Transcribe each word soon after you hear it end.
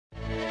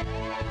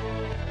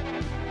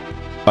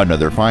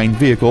Another fine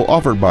vehicle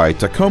offered by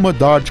Tacoma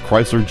Dodge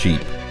Chrysler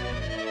Jeep.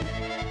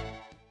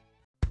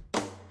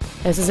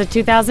 This is a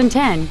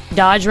 2010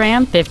 Dodge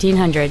Ram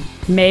 1500,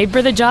 made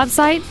for the job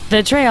site,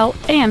 the trail,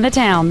 and the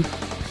town.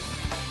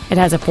 It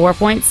has a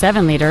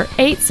 4.7-liter,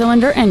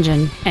 8-cylinder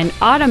engine, an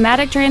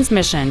automatic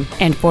transmission,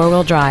 and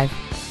 4-wheel drive.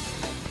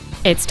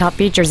 Its top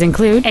features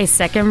include a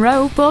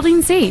second-row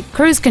folding seat,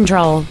 cruise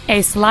control,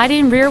 a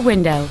sliding rear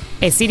window,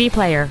 a CD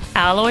player,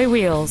 alloy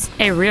wheels,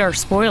 a rear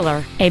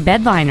spoiler, a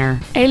bed liner,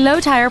 a low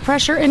tire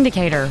pressure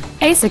indicator,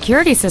 a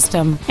security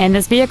system, and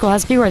this vehicle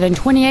has fewer than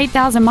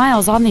 28,000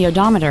 miles on the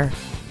odometer.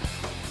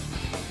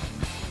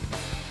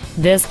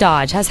 This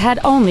Dodge has had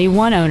only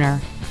one owner,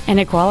 and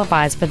it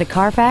qualifies for the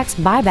Carfax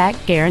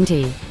buyback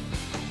guarantee.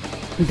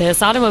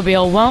 This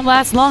automobile won't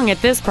last long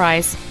at this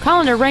price.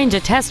 Call and arrange a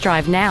test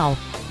drive now.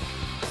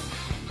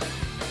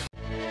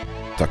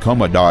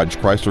 Tacoma Dodge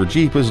Chrysler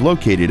Jeep is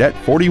located at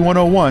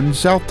 4101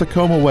 South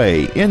Tacoma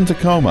Way in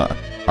Tacoma.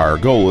 Our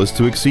goal is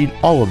to exceed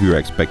all of your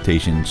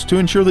expectations to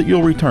ensure that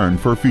you'll return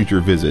for future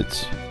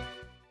visits.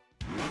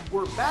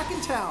 We're back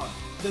in town.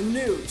 The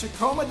new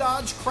Tacoma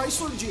Dodge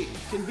Chrysler Jeep,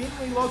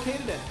 conveniently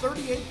located at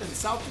 38th and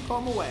South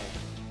Tacoma Way.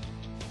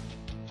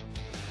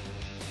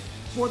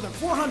 More than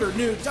 400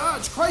 new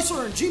Dodge,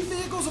 Chrysler, and Jeep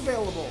vehicles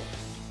available.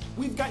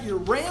 We've got your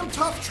Ram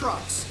Tough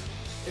trucks.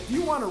 If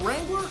you want a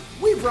Wrangler,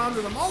 we've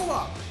rounded them all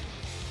up.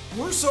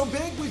 We're so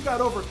big, we've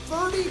got over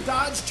 30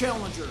 Dodge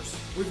Challengers.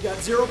 We've got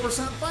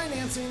 0%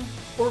 financing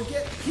or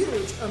get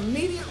huge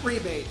immediate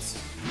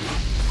rebates.